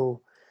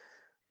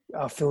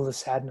the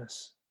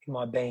sadness in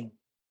my being.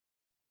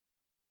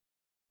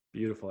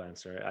 Beautiful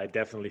answer. I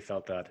definitely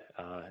felt that.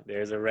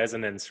 There's a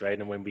resonance, right?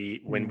 And when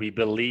we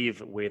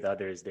believe with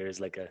others, there's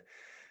like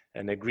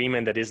an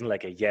agreement that isn't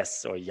like a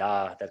yes or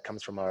yeah that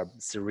comes from our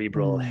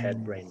cerebral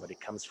head brain, but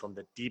it comes from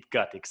the deep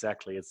gut.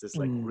 Exactly. It's this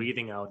like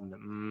breathing out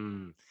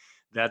and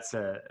that's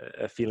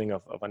a feeling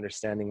of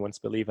understanding one's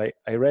belief. I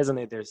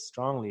resonate there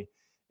strongly.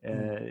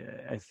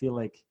 I feel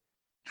like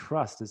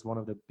trust is one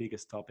of the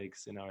biggest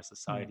topics in our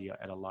society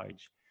at a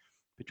large,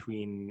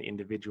 between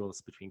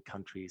individuals, between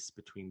countries,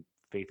 between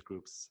faith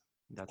groups.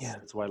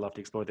 That's why I love to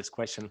explore this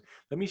question.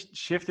 Let me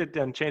shift it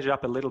and change it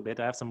up a little bit.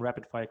 I have some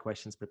rapid fire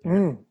questions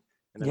prepared.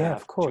 And then I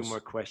have 2 more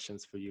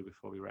questions for you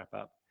before we wrap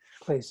up.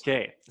 Please.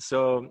 Okay.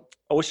 So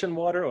ocean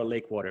water or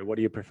lake water? What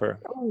do you prefer?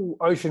 Oh,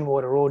 ocean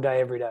water all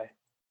day, every day.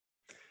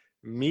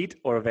 Meat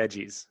or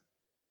veggies?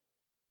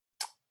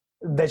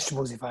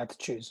 Vegetables if I had to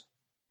choose.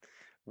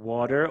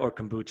 Water or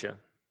kombucha?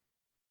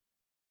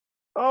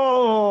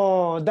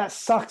 Oh, that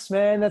sucks,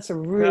 man. That's a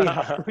really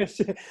hard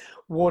question.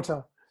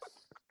 Water.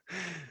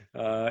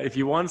 If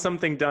you want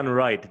something done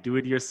right, do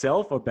it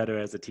yourself or better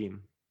as a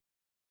team?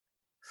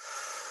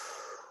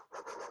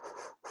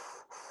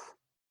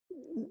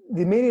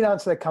 The immediate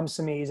answer that comes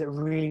to me is it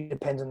really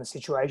depends on the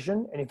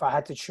situation. And if I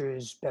had to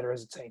choose, better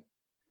as a team.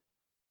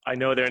 I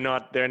know they're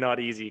not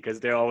easy, because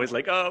they're always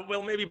like, oh,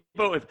 well, maybe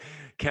both.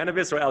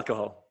 Cannabis or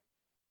alcohol?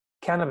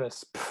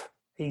 Cannabis.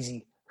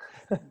 Easy.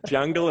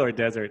 Jungle or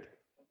desert?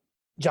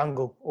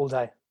 Jungle all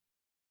day.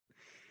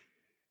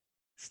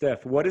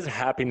 Steph, what is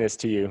happiness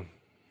to you?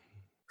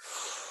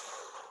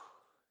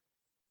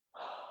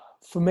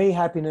 For me,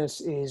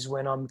 happiness is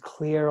when I'm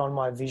clear on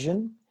my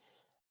vision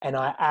and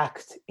I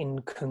act in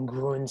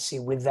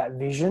congruency with that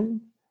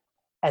vision,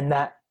 and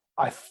that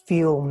I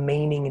feel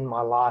meaning in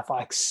my life.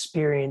 I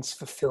experience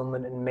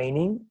fulfillment and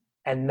meaning,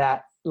 and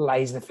that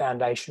lays the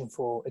foundation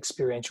for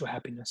experiential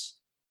happiness.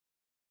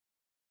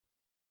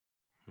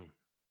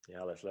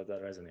 Yeah, let's let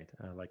that resonate.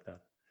 I like that.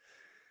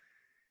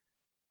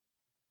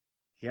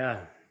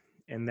 Yeah.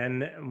 And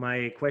then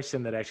my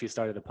question that actually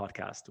started the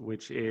podcast,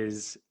 which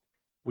is,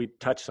 we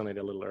touched on it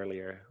a little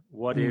earlier.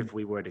 What Mm, if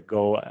we were to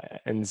go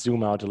and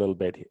zoom out a little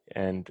bit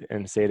and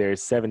say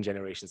there's 7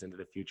 generations into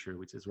the future,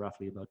 which is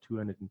roughly about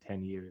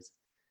 210 years.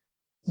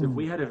 So if mm.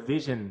 we had a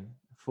vision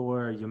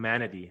for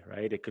humanity,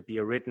 right? It could be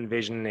a written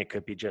vision, it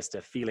could be just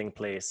a feeling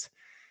place.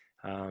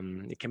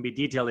 It can be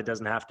detailed, it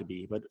doesn't have to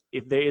be. But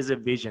if there is a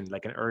vision,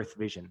 like an Earth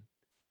vision,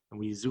 and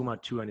we zoom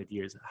out 200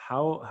 years,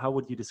 how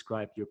would you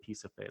describe your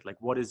piece of it? Like,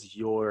 what is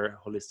your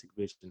holistic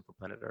vision for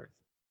planet Earth?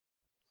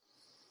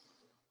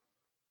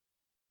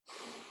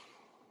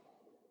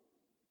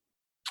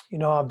 You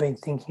know, I've been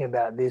thinking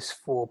about this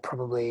for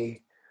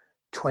probably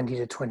 20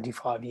 to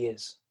 25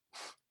 years.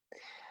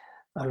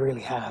 I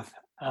really have,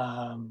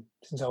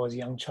 since I was a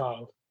young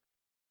child.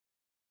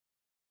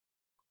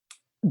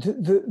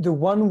 The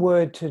one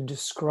word to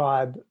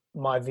describe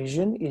my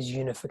vision is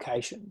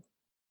unification.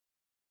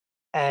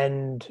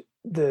 And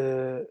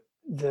the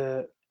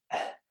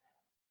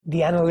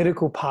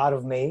analytical part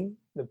of me,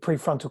 the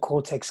prefrontal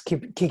cortex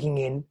kicking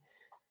in,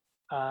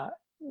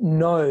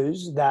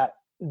 knows that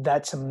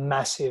that's a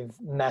massive,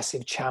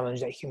 massive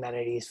challenge that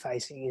humanity is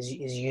facing, is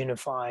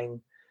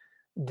unifying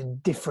the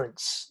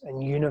difference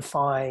and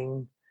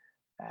unifying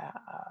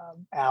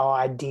our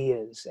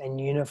ideas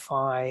and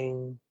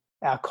unifying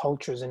our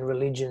cultures and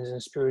religions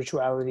and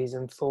spiritualities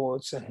and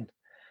thoughts and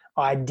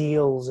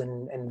ideals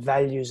and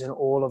values and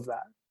all of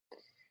that.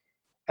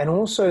 And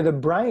also the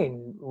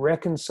brain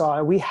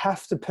reconcile. We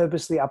have to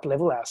purposely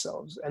up-level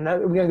ourselves. And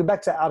that, we're going to go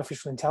back to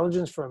artificial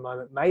intelligence for a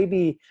moment.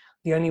 Maybe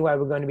the only way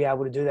we're going to be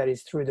able to do that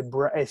is through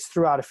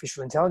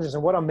artificial intelligence.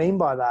 And what I mean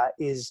by that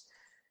is,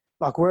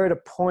 like, we're at a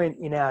point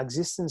in our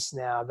existence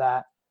now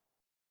that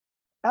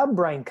our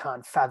brain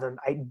can't fathom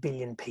 8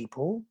 billion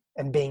people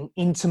and being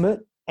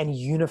intimate and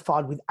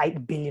unified with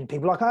 8 billion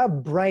people. Like, our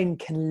brain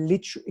can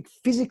literally,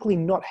 physically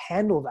not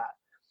handle that.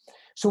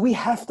 So we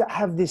have to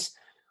have this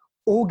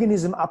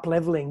organism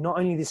up-leveling, not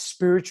only this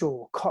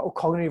spiritual,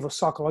 cognitive or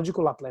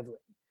psychological up-leveling,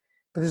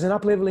 but there's an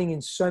up-leveling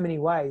in so many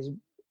ways.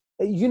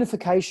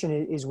 Unification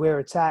is where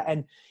it's at,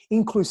 and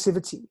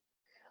inclusivity.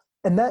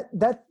 And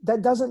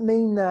that doesn't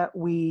mean that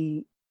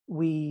we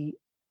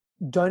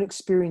don't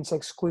experience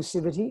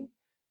exclusivity,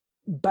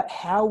 but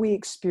how we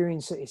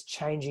experience it is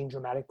changing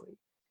dramatically.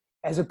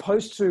 As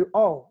opposed to,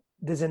 oh,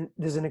 there's an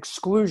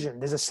exclusion,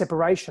 there's a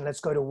separation,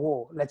 let's go to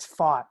war, let's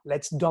fight,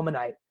 let's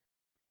dominate.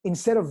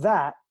 Instead of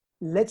that,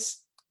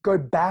 let's go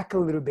back a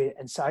little bit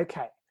and say,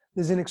 okay,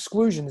 there's an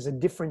exclusion, there's a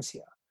difference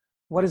here.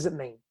 What does it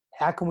mean?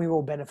 How can we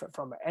all benefit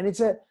from it? And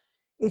it's a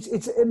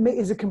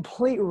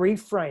complete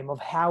reframe of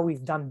how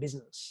we've done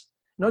business.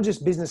 Not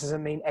just business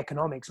doesn't mean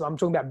economics. So I'm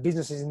talking about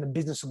businesses in the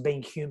business of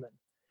being human.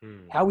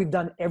 How we've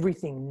done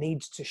everything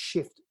needs to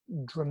shift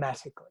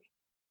dramatically.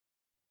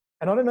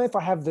 And I don't know if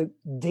I have the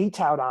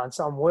detailed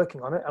answer. I'm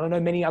working on it. I don't know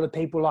many other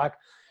people like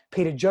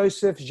Peter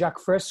Joseph, Jacques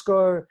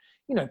Fresco,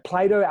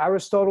 Plato,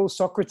 Aristotle,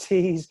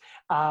 Socrates,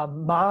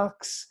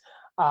 Marx,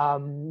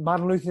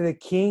 Martin Luther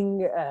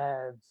King,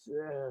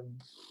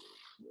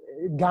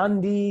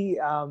 Gandhi,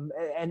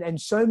 and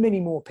so many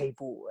more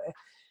people.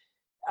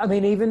 I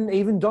mean,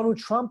 even Donald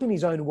Trump in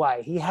his own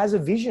way, he has a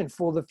vision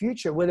for the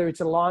future, whether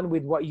it's aligned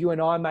with what you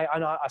and I may,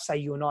 and I say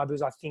you and I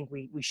because I think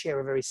we share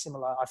a very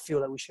similar, I feel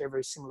that we share a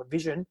very similar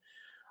vision.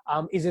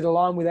 Is it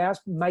aligned with ours?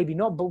 Maybe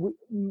not, but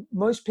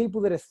most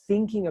people that are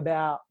thinking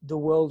about the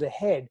world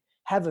ahead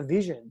have a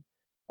vision.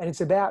 And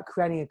it's about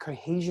creating a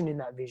cohesion in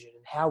that vision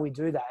and how we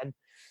do that. And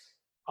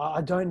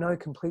I don't know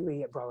completely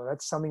yet, brother.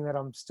 That's something that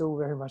I'm still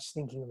very much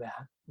thinking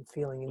about and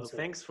feeling into. Well,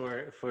 thanks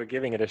for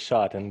giving it a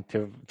shot and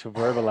to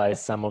verbalize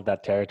some of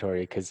that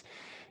territory, because,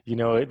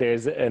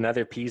 there's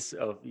another piece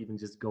of even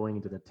just going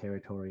into the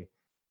territory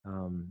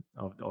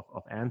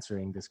of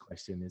answering this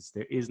question is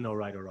there is no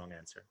right or wrong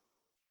answer.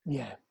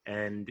 Yeah.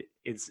 And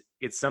it's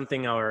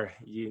something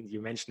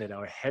you mentioned it,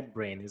 our head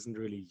brain isn't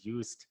really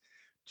used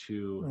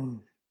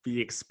to be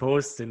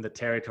exposed in the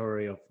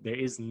territory of there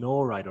is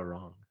no right or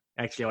wrong.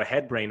 Actually, our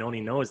head brain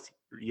only knows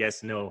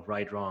yes, no,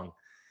 right, wrong,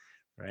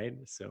 right?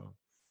 So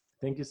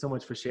thank you so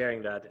much for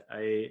sharing that.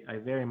 I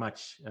very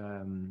much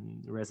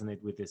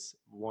resonate with this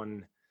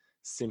one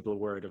simple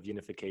word of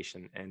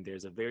unification, and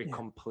there's a very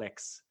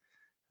complex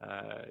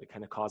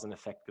kind of cause and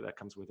effect that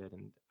comes with it.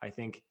 And I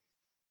think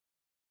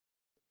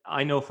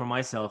I know for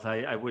myself,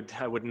 I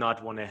would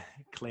not want to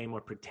claim or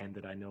pretend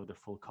that I know the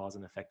full cause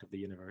and effect of the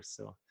universe.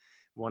 So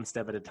one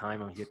step at a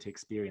time, I'm here to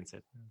experience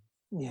it.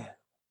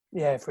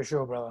 Yeah, for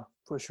sure, brother,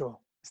 for sure.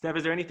 Steph,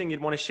 is there anything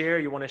you'd want to share,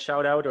 you want to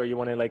shout out, or you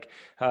want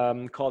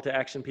to call to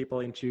action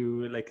people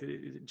into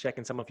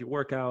checking some of your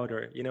workout,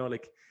 or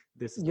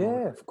this is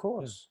of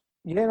course.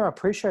 Yeah, no, I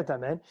appreciate that,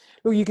 man.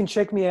 Look, you can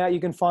check me out. You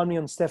can find me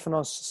on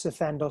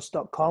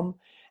stefanosstefandos.com.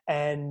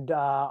 And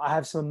I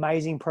have some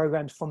amazing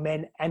programs for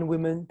men and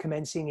women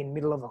commencing in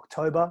middle of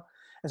October.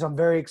 And so I'm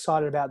very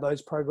excited about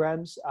those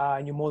programs.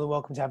 And you're more than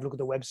welcome to have a look at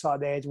the website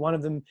there. One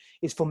of them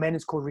is for men.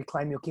 It's called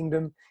Reclaim Your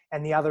Kingdom.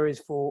 And the other is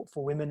for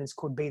women. It's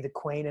called Be the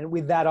Queen. And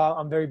with that,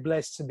 I'm very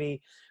blessed to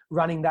be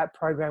running that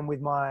program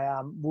with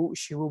my,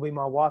 she will be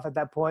my wife at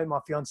that point, my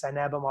fiance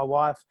now, but my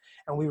wife.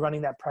 And we're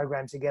running that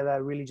program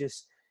together, really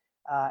just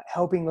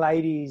helping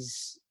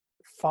ladies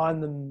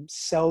find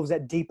themselves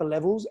at deeper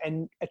levels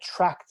and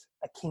attract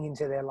a king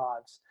into their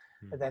lives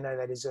that they know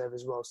they deserve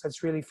as well. So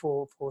it's really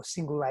for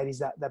single ladies,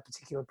 that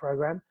particular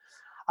program.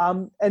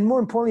 And more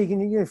importantly,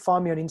 you can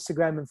find me on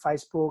Instagram and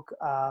Facebook,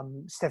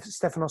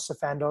 Stefanos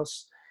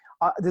Stefandos.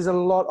 There's a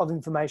lot of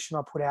information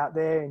I put out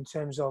there in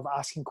terms of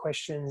asking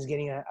questions,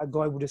 getting a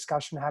global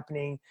discussion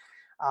happening,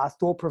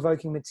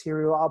 thought-provoking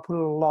material. I'll put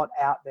a lot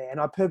out there,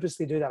 and I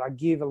purposely do that. I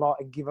give a lot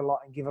and give a lot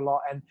and give a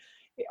lot. And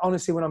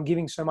honestly, when I'm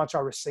giving so much, I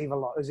receive a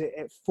lot.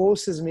 It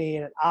forces me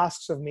and it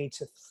asks of me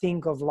to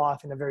think of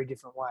life in a very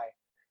different way.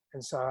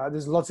 And so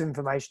there's lots of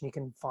information you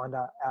can find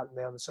out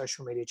there on the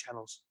social media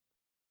channels.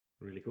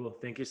 Really cool.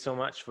 Thank you so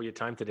much for your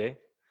time today.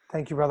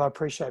 Thank you, brother. I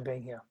appreciate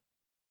being here.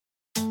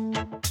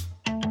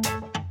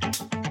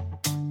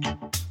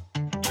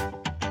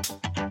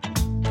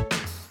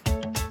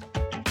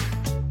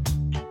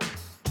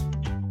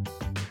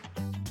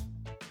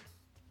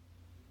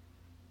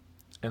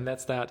 And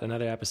that's that,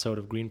 another episode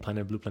of Green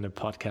Planet, Blue Planet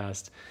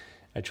podcast.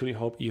 I truly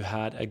hope you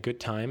had a good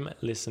time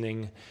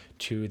listening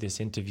to this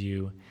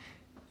interview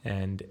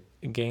and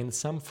gain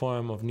some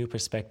form of new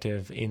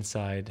perspective,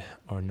 insight,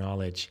 or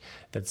knowledge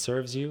that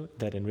serves you,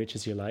 that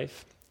enriches your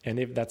life. And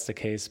if that's the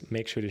case,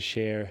 make sure to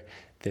share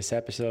this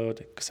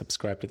episode,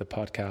 subscribe to the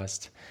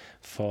podcast,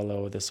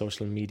 follow the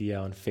social media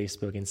on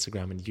Facebook,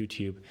 Instagram, and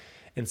YouTube,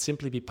 and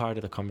simply be part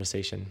of the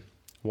conversation.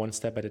 One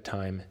step at a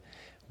time.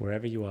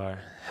 Wherever you are,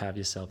 have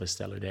yourself a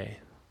stellar day.